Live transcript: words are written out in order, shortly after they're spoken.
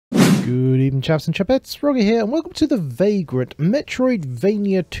Good evening, chaps and chapettes. Roggor here, and welcome to the Vagrant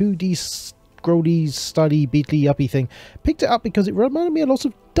Metroidvania 2D scrolly study beatly uppy thing. Picked it up because it reminded me a lot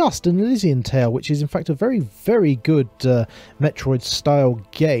of Dust and Elysian Tale, which is in fact a very good Metroid style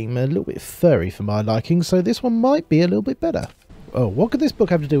game, a little bit furry for my liking, so this one might be a little bit better. Oh, what could this book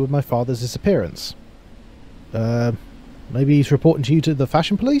have to do with my father's disappearance? Maybe he's reporting to you to the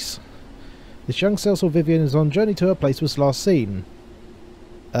fashion police? This young sellsword Vivian is on journey to her place was last seen.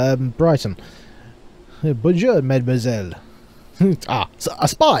 Brighton. Bonjour, mademoiselle. Ah, a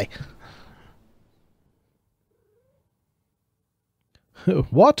spy!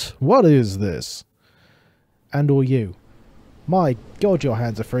 What? What is this? And or you? My God, your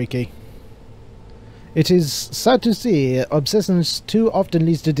hands are freaky. It is sad to see obsession too often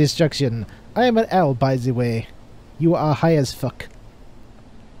leads to destruction. I am an L, by the way. You are high as fuck.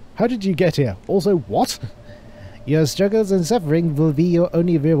 How did you get here? Also, what? Your struggles and suffering will be your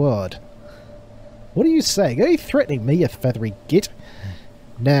only reward. What are you saying? Are you threatening me, you feathery git?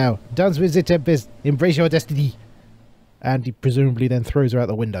 Now, dance with the tempest. Embrace your destiny. And he presumably then throws her out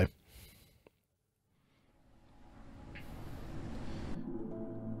the window.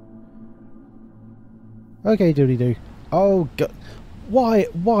 Okay, doody-doo. Oh, God. Why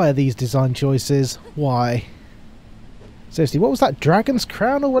are these design choices? Why? Seriously, what was that dragon's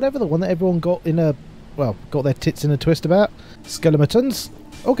crown or whatever? The one that everyone got in a... well, got their tits in a twist about. Skeletons.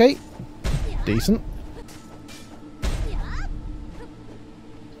 Okay. Decent.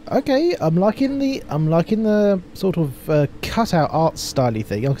 Okay, I'm liking the sort of cutout art styley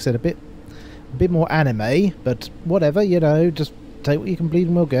thing. Like I said, a bit more anime, but whatever, you know, just take what you can bleed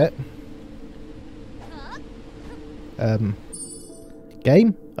and we'll get.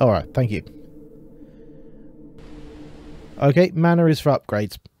 Game? Alright, thank you. Okay, mana is for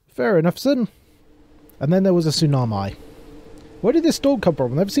upgrades. Fair enough, son. And then there was a tsunami. Where did this storm come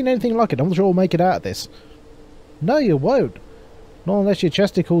from? I've never seen anything like it. I'm not sure we'll make it out of this. No, you won't. Not unless your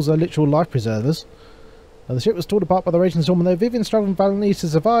chesticles are literal life preservers. Now, the ship was torn apart by the raging storm, and though Vivian struggled valiantly to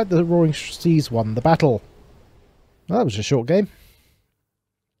survive, the roaring seas won the battle. Well, that was a short game.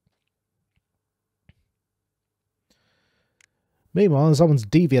 Meanwhile, in someone's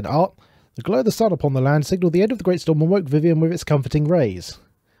deviant art, the glow of the sun upon the land signalled the end of the great storm and woke Vivian with its comforting rays.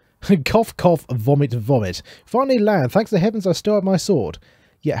 Cough, cough, vomit, vomit. Finally land, thanks to the heavens I still have my sword.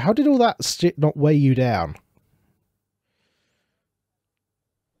 Yet how did all that shit not weigh you down?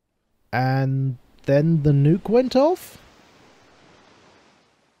 And then the nuke went off?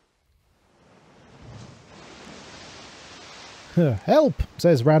 Help,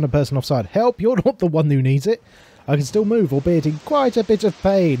 says random person offside. Help, you're not the one who needs it. I can still move, albeit in quite a bit of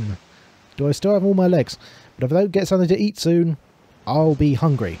pain. Do I still have all my legs? But if I don't get something to eat soon, I'll be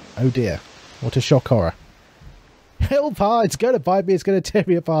hungry. Oh dear. What a shock horror. Help! It's going to bite me, it's going to tear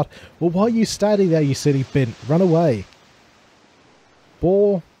me apart. Well, why are you standing there, you silly bint? Run away.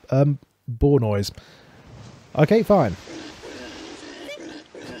 Boar noise. Okay, fine.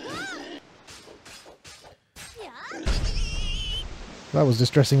 That was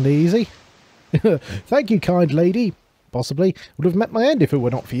distressingly easy. Thank you, kind lady. Possibly. Would have met my end if it were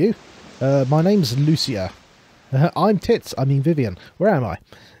not for you. My name's Lucia. I'm Tits. I mean Vivian. Where am I?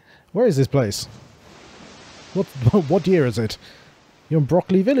 Where is this place? What year is it? You're in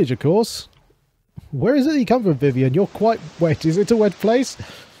Broccoli Village, of course. Where is it you come from, Vivian? You're quite wet. Is it a wet place?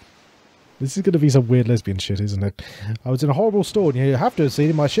 This is going to be some weird lesbian shit, isn't it? I was in a horrible storm. You have to have seen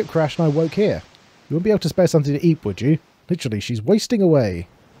it. My ship crashed and I woke here. You wouldn't be able to spare something to eat, would you? Literally, she's wasting away.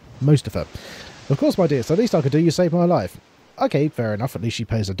 Most of her. Of course, my dear. So the least I could do, you saved my life. Okay, fair enough. At least she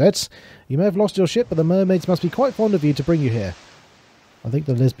pays her debts. You may have lost your ship, but the mermaids must be quite fond of you to bring you here. I think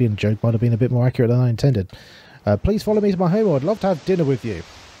the lesbian joke might have been a bit more accurate than I intended. Please follow me to my home. I'd love to have dinner with you.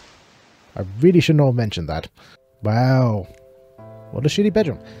 I really should not have mentioned that. Wow. What a shitty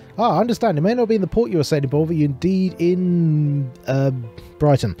bedroom. Ah, I understand. It may not be in the port you were sailing for, but you're indeed in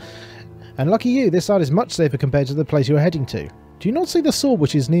Brighton. And lucky you, this side is much safer compared to the place you were heading to. Do you not see the sword,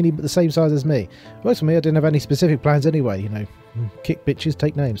 which is nearly the same size as me? Works for me, I didn't have any specific plans anyway, you know. Kick bitches,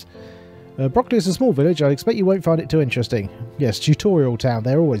 take names. Broccoli is a small village, I expect you won't find it too interesting. Yes, tutorial town,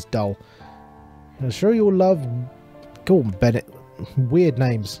 they're always dull. I'm sure you'll love... call them Bennett. Weird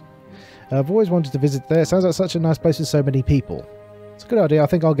names. I've always wanted to visit there, sounds like such a nice place with so many people. It's a good idea, I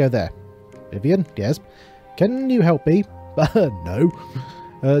think I'll go there. Vivian, yes. Can you help me? No.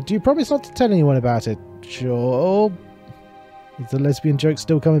 Do you promise not to tell anyone about it? Sure. Is the lesbian joke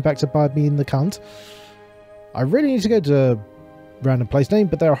still coming back to bite me in the cunt? I really need to go to a random place name,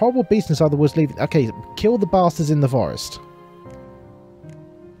 but there are horrible beasts inside the woods leaving... Okay, kill the bastards in the forest.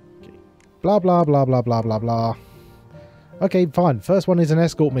 Okay. Blah, blah, blah, blah, blah, blah, blah. Okay, fine. First one is an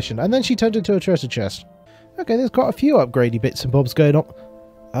escort mission. And then she turned into a treasure chest. Okay, there's quite a few upgradey bits and bobs going on.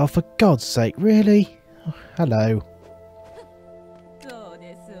 Oh, for God's sake, really? Oh, hello.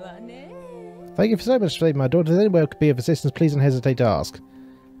 Thank you for so much for saving my daughter. If anywhere could be of assistance, please don't hesitate to ask.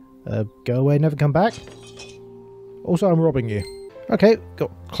 Go away, never come back. Also, I'm robbing you. Okay,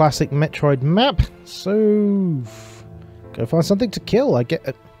 got classic Metroid map. So, go find something to kill. I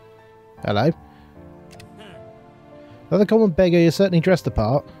get... Hello. Another common beggar, you're certainly dressed the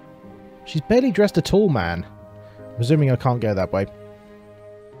part. She's barely dressed at all, man. I'm presuming I can't go that way.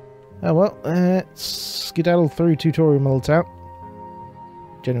 Oh well, let's skedaddle through tutorial mode out.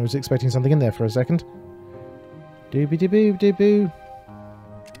 Jenny was expecting something in there for a second. Doobie-doo-boo-doo-boo.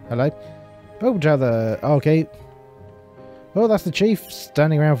 Hello. Oh, other. Okay. Well, that's the chief,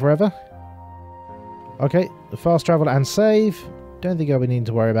 standing around forever. Okay, fast travel and save. Don't think I'll be needing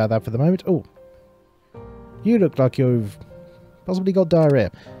to worry about that for the moment. Oh. You look like you've possibly got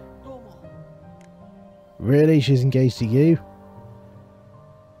diarrhea. Really? She's engaged to you?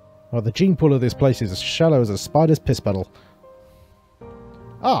 Well, the gene pool of this place is as shallow as a spider's piss puddle.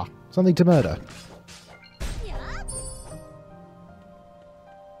 Ah, something to murder.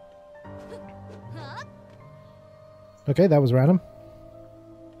 Okay, that was random.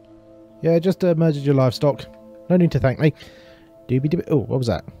 Yeah, just murdered your livestock. No need to thank me. Doobie-doobie. Oh, what was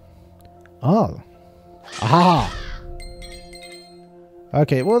that? Oh. Aha!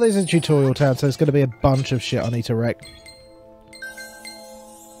 Okay, well, this is a tutorial town, so it's going to be a bunch of shit I need to wreck.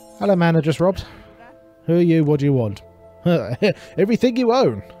 Hello, man, I just robbed. Who are you? What do you want? Everything you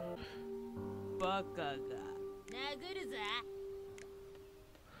own.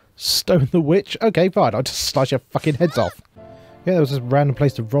 Stone the witch? Okay, fine. I'll just slice your fucking heads off. Yeah, there was this random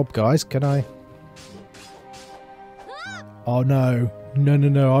place to rob, guys. Can I... Oh, no.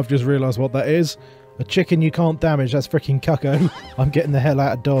 No. I've just realised what that is. A chicken you can't damage. That's freaking cucko. I'm getting the hell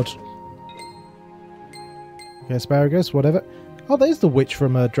out of Dodge. Okay, asparagus, whatever. Oh, there's the witch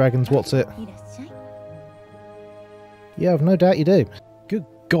from Dragon's What's It. Yeah, I've no doubt you do. Good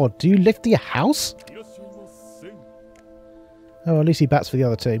God, do you live to your house? Oh, at least he bats for the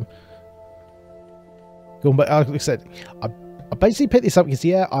other team. Go on, but like I said, I basically picked this up because,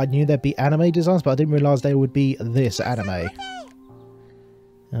 yeah, I knew there'd be anime designs, but I didn't realise they would be this anime.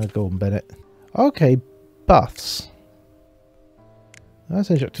 Oh, go on, Bennett. Okay, buffs.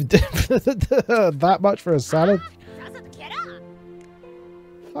 That's interesting. That much for a salad?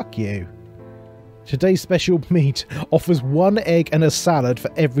 Fuck you. Today's special meat offers 1 egg and a salad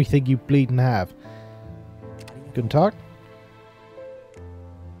for everything you bleeding have. Guten Tag.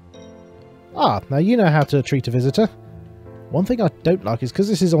 Ah, now you know how to treat a visitor. One thing I don't like is because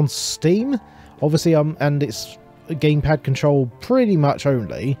this is on Steam, obviously, and it's a gamepad control pretty much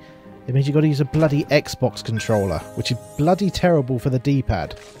only, it means you've got to use a bloody Xbox controller, which is bloody terrible for the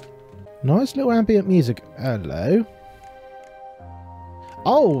D-pad. Nice little ambient music. Hello.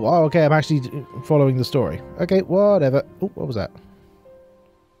 Oh, okay, I'm actually following the story. Okay, whatever. Oh, what was that?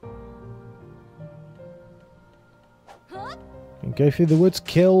 Go through the woods,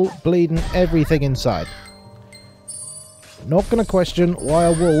 kill, bleeding everything inside. Not gonna question why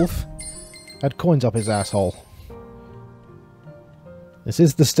a wolf had coins up his asshole. This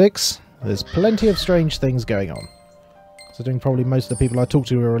is the sticks. There's plenty of strange things going on. Considering probably most of the people I talk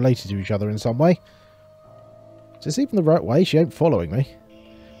to are related to each other in some way. Is this even the right way? She ain't following me.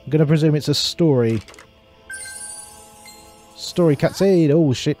 I'm gonna presume it's a story. Story cutscene.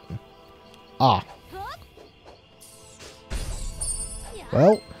 Oh shit. Ah.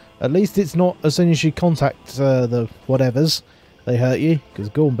 Well, at least it's not as soon as you contact the whatevers, they hurt you. Because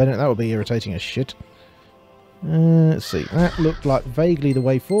go on, Bennett, that would be irritating as shit. Let's see. That looked like vaguely the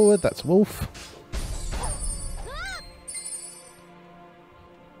way forward. That's wolf.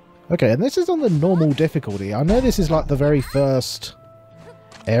 Okay, and this is on the normal difficulty. I know this is like the very first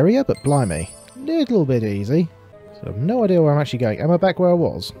area, but blimey. Little bit easy. So I have no idea where I'm actually going. Am I back where I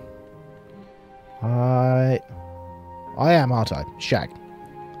was? I am, aren't I? Shag.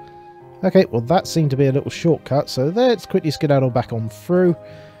 Okay, well that seemed to be a little shortcut, so let's quickly skedaddle back on through.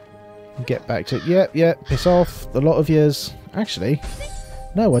 And get back to it. Yep, piss off. A lot of yours. Actually,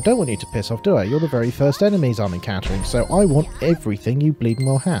 no, I don't want you to piss off, do I? You're the very first enemies I'm encountering, so I want everything you bleeding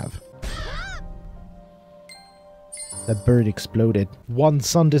well have. The bird exploded. 1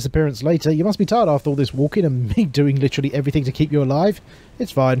 sun disappearance later. You must be tired after all this walking and me doing literally everything to keep you alive.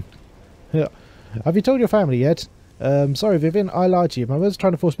 It's fine. Have you told your family yet? Sorry, Vivian, I lied to you. My mother's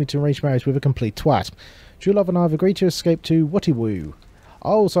trying to force me to arrange marriage with a complete twat. True Love and I have agreed to escape to Woo.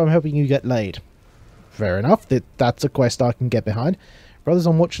 Oh, so I'm helping you get laid. Fair enough. That's a quest I can get behind. Brothers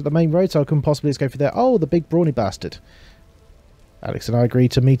on watch at the main road, so I couldn't possibly escape through there. Oh, the big brawny bastard. Alex and I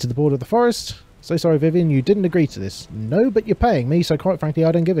agreed to meet at the border of the forest. So sorry, Vivian, you didn't agree to this. No, but you're paying me, so quite frankly,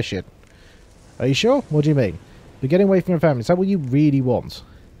 I don't give a shit. Are you sure? What do you mean? You're getting away from your family. Is that what you really want?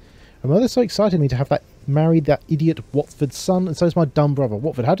 My mother's so excited me to have married that idiot Watford's son, and so is my dumb brother.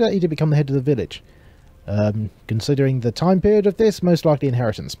 Watford, how did that idiot become the head of the village? Considering the time period of this, most likely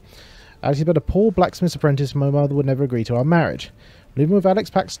inheritance. Alex is but a poor blacksmith's apprentice, and my mother would never agree to our marriage. Living with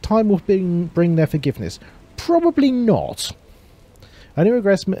Alex Pax, time will bring their forgiveness. Probably not. I only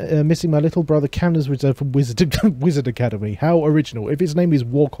regrets missing my little brother Camden's reserve from Wizard Academy. How original. If his name is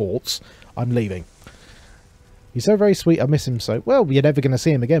Warkhorts, I'm leaving. He's so very sweet, I miss him so. Well, you're never going to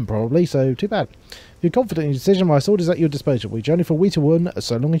see him again, probably, so too bad. If you're confident in your decision, my sword is at your disposal. We journey for Wheat to Won,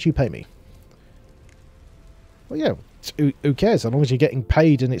 so long as you pay me. Well, yeah, who cares? As long as you're getting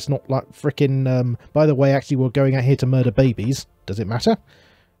paid and it's not like frickin', by the way, actually we're going out here to murder babies. Does it matter?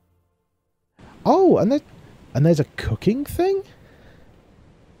 Oh, and there's a cooking thing?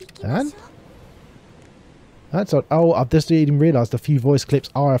 And? That's odd. Oh, I've just even realised a few voice clips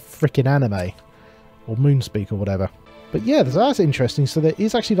are a frickin' anime. Or Moonspeak or whatever. But yeah, that's interesting. So there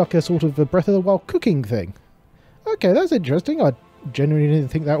is actually like a sort of a Breath of the Wild cooking thing. Okay, that's interesting. I genuinely didn't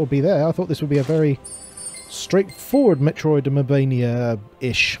think that would be there. I thought this would be a very straightforward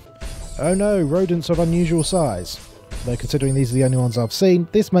Metroidvania-ish. Oh no, rodents of unusual size. Though considering these are the only ones I've seen,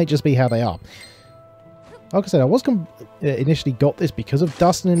 this may just be how they are. Like I said, I was initially got this because of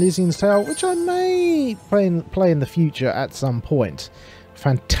Dustin and Elysian's Tale, which I may play in the future at some point.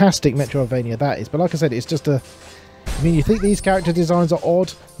 Fantastic Metroidvania that is, but like I said, it's just a... I mean, you think these character designs are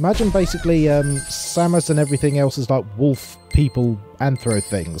odd? Imagine basically Samus and everything else is like wolf, people, anthro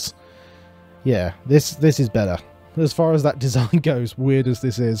things. Yeah, this is better. As far as that design goes, weird as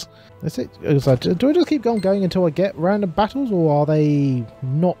this is. That's it. So, do I just keep going until I get random battles, or are they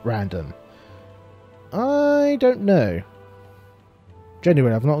not random? I don't know.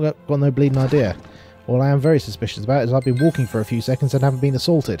 Genuinely, I've not got no bleeding idea. All I am very suspicious about is I've been walking for a few seconds and haven't been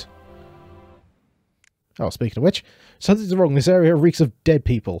assaulted. Oh, speaking of which, something's wrong. This area reeks of dead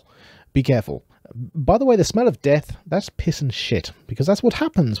people. Be careful. By the way, the smell of death, that's piss and shit, because that's what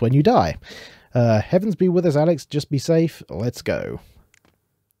happens when you die. Heavens be with us, Alex. Just be safe. Let's go.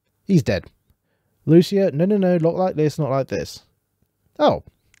 He's dead. Lucia, no, not like this, not like this. Oh.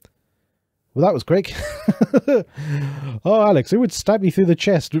 Well, that was quick. Oh, Alex, who would stab you through the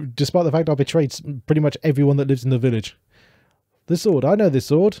chest, despite the fact I betrayed pretty much everyone that lives in the village? This sword, I know this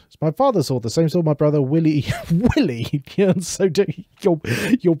sword. It's my father's sword, the same sword my brother Willie... Willie? Yeah, so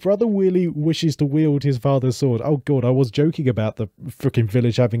your brother Willie wishes to wield his father's sword. Oh, God, I was joking about the frickin'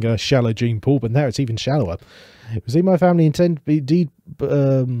 village having a shallow gene pool, but now it's even shallower. It was in my family intent... Indeed,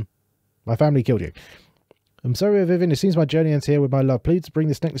 my family killed you. I'm sorry, Vivian, it seems my journey ends here with my love. Please bring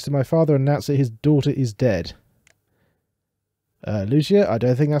this necklace to my father and announce that his daughter is dead. Lucia, I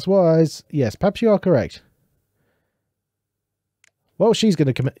don't think that's wise. Yes, perhaps you are correct. Well, she's going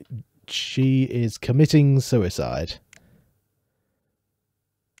to commit... She is committing suicide.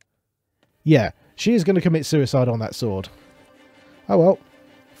 Yeah, she is going to commit suicide on that sword. Oh well.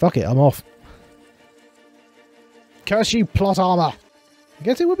 Fuck it, I'm off. Curse you, plot armor! I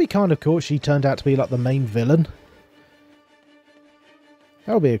guess it would be kind of cool if she turned out to be like the main villain.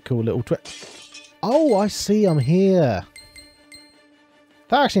 That would be a cool little twist. Oh, I see, I'm here.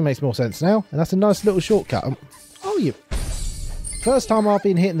 That actually makes more sense now, and that's a nice little shortcut. Oh, you... First time I've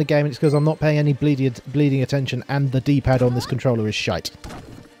been hitting the game, it's because I'm not paying any bleeding attention, and the D-pad on this controller is shite.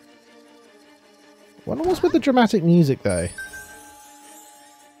 Wonder what's with the dramatic music, though.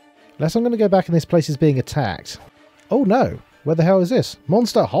 Unless I'm going to go back and this place is being attacked. Oh, no. Where the hell is this?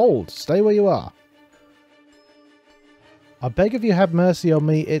 Monster, hold! Stay where you are. I beg of you, have mercy on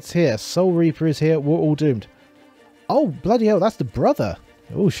me. It's here. Soul Reaper is here. We're all doomed. Oh, bloody hell, that's the brother.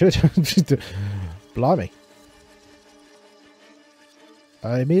 Oh, shit. Blimey.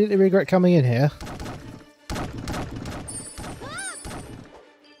 I immediately regret coming in here.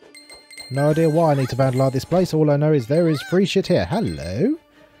 No idea why I need to vandalize this place. All I know is there is free shit here. Hello?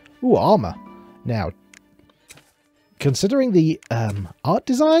 Ooh, armor. Now, considering the art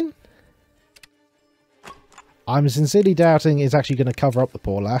design, I'm sincerely doubting it's actually going to cover up the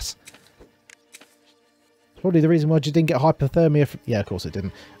poor lass. It's probably the reason why she didn't get hypothermia from... Yeah, of course it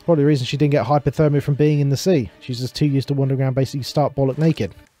didn't. It's probably the reason she didn't get hypothermia from being in the sea. She's just too used to wandering around basically stark bollock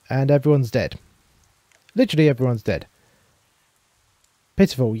naked. And everyone's dead. Literally everyone's dead.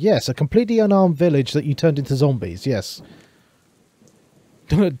 Pitiful. Yes, a completely unarmed village that you turned into zombies. Yes.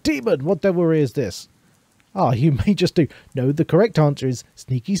 Demon! What devilry is this? Ah, you may just do... No, the correct answer is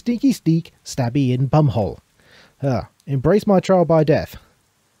sneaky, sneaky, sneak, stabby in bumhole. Embrace my trial by death.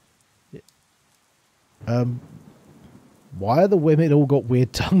 Why are the women all got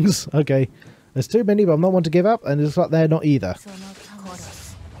weird tongues? Okay. There's too many, but I'm not one to give up, and it looks like they're not either.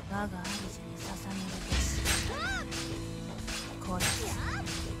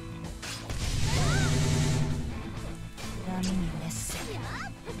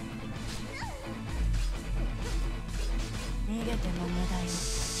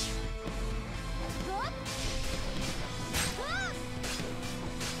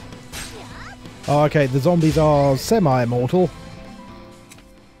 Oh, okay, the zombies are semi-immortal.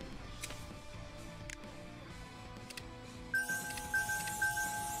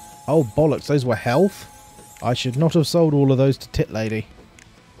 Oh, bollocks, those were health? I should not have sold all of those to Tit Lady.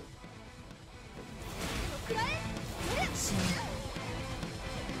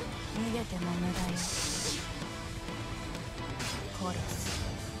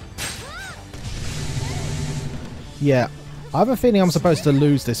 Yeah, I have a feeling I'm supposed to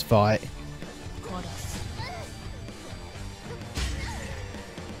lose this fight.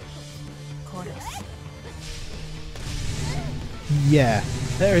 Yeah,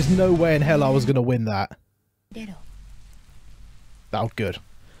 there is no way in hell I was going to win that. Oh, good.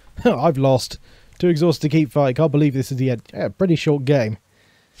 I've lost. Too exhausted to keep fighting. Can't believe this is the end. Yeah, pretty short game.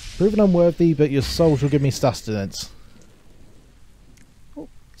 Proven unworthy, but your soul shall give me sustenance. Oh,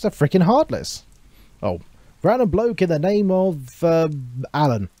 it's a freaking heartless. Oh, random bloke in the name of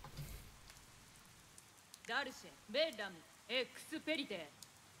Alan.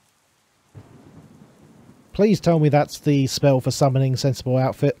 Please tell me that's the spell for summoning sensible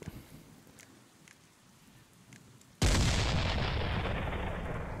outfit. I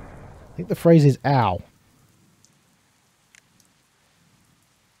think the phrase is ow.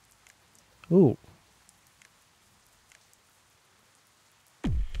 Ooh.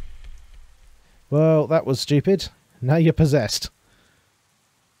 Well, that was stupid. Now you're possessed.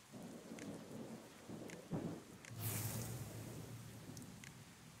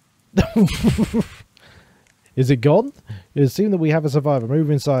 Is it gone? You assume that we have a survivor.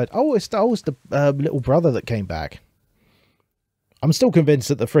 Move inside. Oh, it's the little brother that came back. I'm still convinced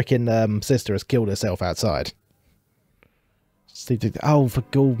that the frickin' sister has killed herself outside. Oh, for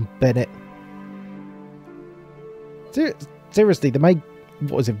Gordon Bennett. Seriously, the main...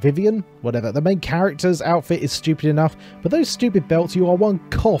 What is it, Vivian? Whatever. The main character's outfit is stupid enough, but those stupid belts, you are one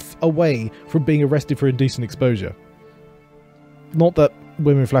cough away from being arrested for indecent exposure. Not that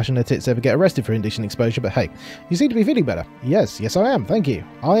women flashing their tits ever get arrested for indecent exposure, but hey, you seem to be feeling better. Yes, I am, thank you.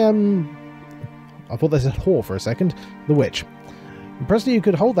 I thought they said whore for a second. The witch. Impressed that you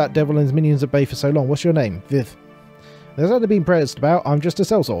could hold that devil and his minions at bay for so long. What's your name? Viv. There's only been praised about. I'm just a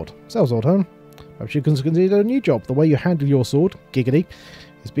sellsword. Sellsword, huh? Perhaps you can consider a new job. The way you handle your sword, giggity,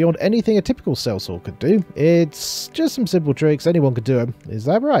 is beyond anything a typical sellsword could do. It's just some simple tricks. Anyone could do them. Is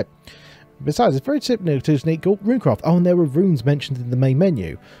that right? Besides, it's very similar to a sneak called Runecraft. Oh, and there were runes mentioned in the main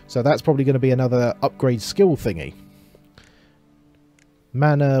menu. So that's probably going to be another upgrade skill thingy.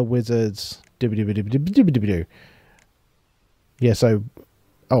 Mana, wizards, dibby-dibby-dibby-dibby-dibby-doo. Yeah, so...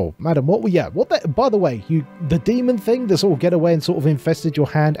 Oh, madam, what were... Yeah, what the... By the way, the demon thing that sort of get away and sort of infested your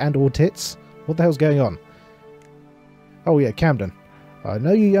hand and or tits? What the hell's going on? Oh, yeah, Camden. I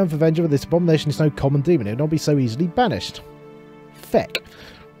know you yearn for vengeance, but this abomination is no common demon. It will not be so easily banished. Feck.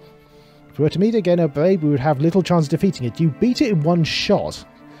 If we were to meet again, babe, we would have little chance of defeating it. You beat it in one shot.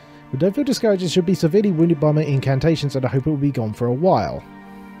 But don't feel discouraged. It should be severely wounded by my incantations, and I hope it will be gone for a while.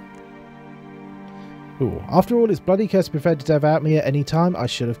 Ooh. After all, its bloody curse preferred to devour me at any time. I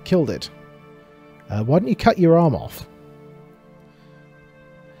should have killed it. Why don't you cut your arm off?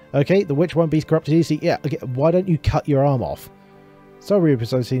 Okay, the witch won't be corrupted easily. Yeah, okay, why don't you cut your arm off? Sorry,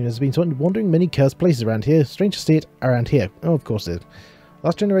 episode team has been wandering many cursed places around here. Strange to see it around here. Oh, of course it is.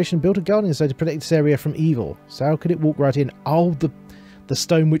 Last generation built a garden so to protect this area from evil. So how could it walk right in? Oh, the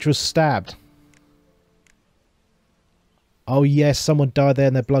stone which was stabbed. Oh yes, someone died there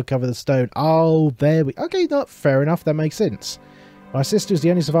and their blood covered the stone. Oh, there we... Okay, no, fair enough, that makes sense. My sister is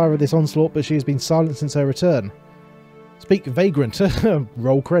the only survivor of this onslaught, but she has been silent since her return. Speak vagrant.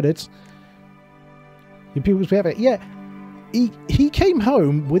 Roll credits. You people have it. Yeah, he came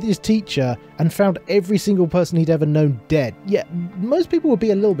home with his teacher and found every single person he'd ever known dead. Yeah, most people would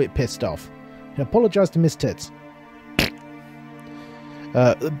be a little bit pissed off. He apologised to Miss Tits.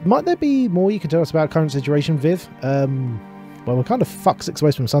 Might there be more you can tell us about current situation, Viv? Well, we're kind of fucked 6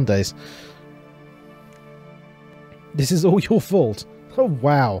 ways from Sundays. This is all your fault. Oh,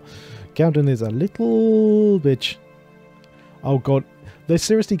 wow. Camden is a little bitch. Oh, God. They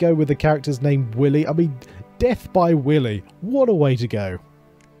seriously go with the character's name, Willy. I mean, death by Willy. What a way to go.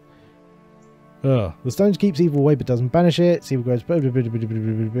 The stone keeps evil away but doesn't banish it. Evil grows...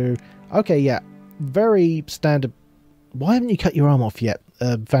 Okay, yeah. Very standard Why haven't you cut your arm off yet,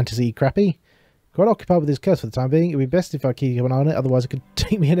 fantasy crappy? Quite occupied with this curse for the time being. It would be best if I keep an eye on it, otherwise it could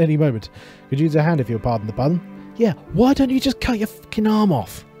take me at any moment. Could use a hand if you'll pardon the pun. Yeah, why don't you just cut your fucking arm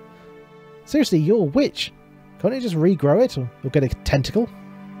off? Seriously, you're a witch. Can't you just regrow it or get a tentacle?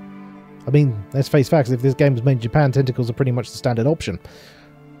 I mean, let's face facts, if this game was made in Japan, tentacles are pretty much the standard option.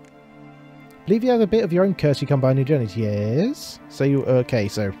 Believe you have a bit of your own curse you come by on your journeys. Yes? So you... Okay,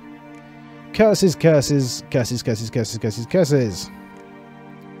 so... Curses, curses, curses, curses, curses, curses, curses.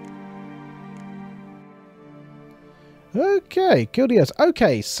 Okay, kill the earth.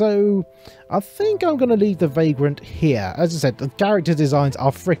 Okay, so I think I'm going to leave the Vagrant here. As I said, the character designs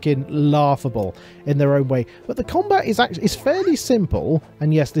are freaking laughable in their own way. But the combat is actually fairly simple.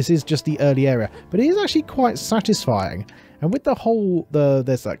 And yes, this is just the early area. But it is actually quite satisfying. And with the whole...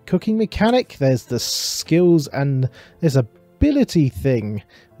 there's that cooking mechanic. There's the skills and there's ability thing.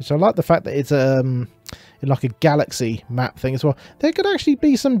 Which I like the fact that it's in like a galaxy map thing as well. There could actually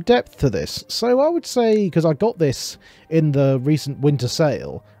be some depth to this. So I would say, because I got this in the recent winter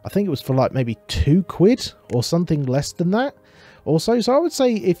sale, I think it was for like maybe £2 or something less than that. Also, so I would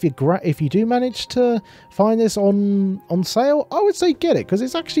say if you do manage to find this on sale, I would say get it, because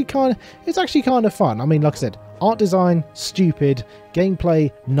it's actually kind of fun. I mean, like I said, art design stupid,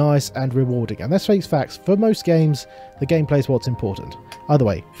 gameplay nice and rewarding. And let's face facts, for most games, the gameplay is what's important. Either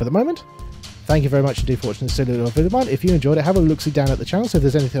way, for the moment, thank you very much indeed for watching this silly little video of mine. If you enjoyed it, have a look-see down at the channel. So if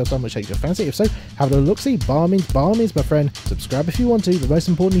there's anything else done which takes your fancy, if so, have a look-see. By all means, my friend, subscribe if you want to. But most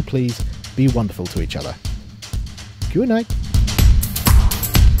importantly, please be wonderful to each other. Good night.